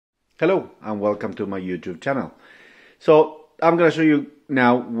Hello and welcome to my YouTube channel. So I'm going to show you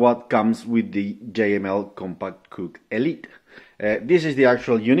now what comes with the JML Compact Cook Elite. This is the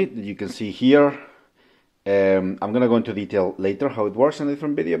actual unit that you can see here. I'm going to go into detail later how it works in a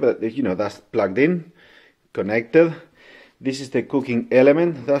different video, but you know, that's plugged in, connected. This is the cooking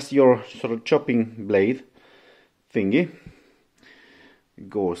element, that's your sort of chopping blade thingy.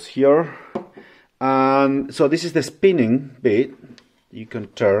 It goes here. And so this is the spinning bit. You can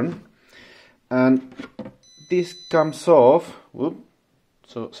turn. And this comes off. Whoop.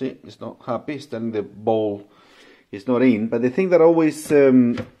 So see, it's not happy. It's telling the bowl is not in. But the thing that always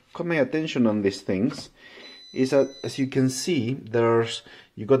caught my attention on these things is that, as you can see,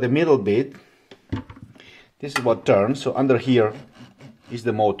 you got the middle bit. This is what turns. So under here is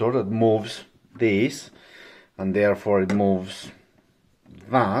the motor that moves this, and therefore it moves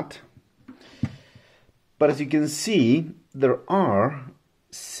that. But as you can see, there are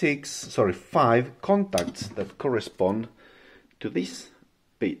 5 contacts that correspond to this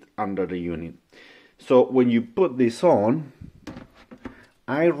bit under the unit. So when you put this on,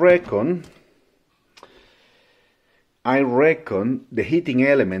 I reckon the heating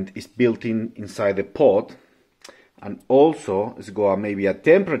element is built inside the pot, and also it's got maybe a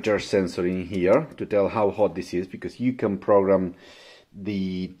temperature sensor in here to tell how hot this is, because you can program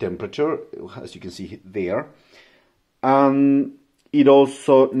the temperature, as you can see there. It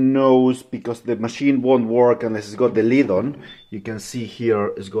also knows, because the machine won't work unless it's got the lid on. You can see here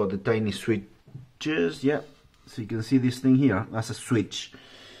it's got the tiny switches, yeah. So you can see this thing here, that's a switch.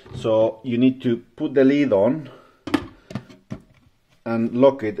 So you need to put the lid on and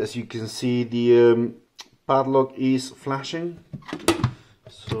lock it. As you can see, the padlock is flashing.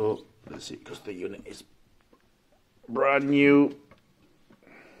 So let's see, because the unit is brand new.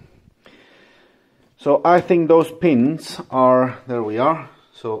 So I think those pins are, there we are.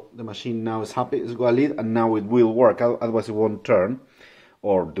 So the machine now is happy, it's got a lid, and now it will work, otherwise it won't turn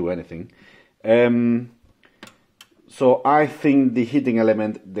or do anything. So I think the heating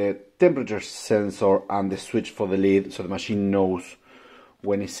element, the temperature sensor, and the switch for the lid, so the machine knows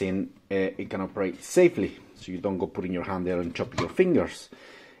when it's in, it can operate safely. So you don't go putting your hand there and chop your fingers.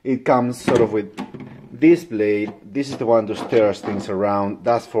 It comes sort of with this blade. This is the one to stir things around.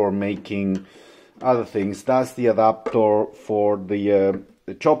 That's for making other things. That's the adapter for the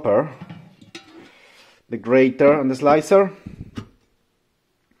chopper, the grater and the slicer.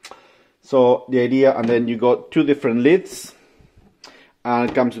 So the idea, and then you got 2 different lids, and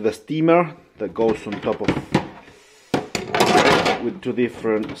it comes with a steamer that goes on top of, with 2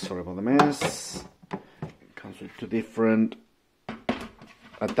 different, sorry about the mess, it comes with 2 different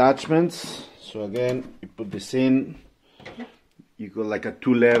attachments. So again, you put this in, you got like a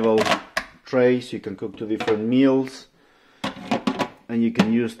 2-level tray, so you can cook 2 different meals, and you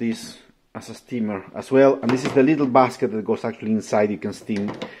can use this as a steamer as well. And this is the little basket that goes actually inside. You can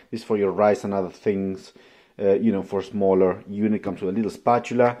steam this for your rice and other things, you know, for smaller unit. Comes with a little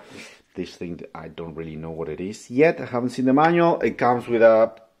spatula. This thing, I don't really know what it is yet, I haven't seen the manual. It comes with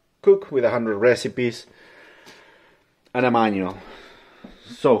a cook with 100 recipes and a manual.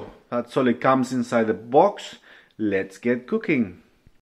 So that's all it comes inside the box. Let's get cooking.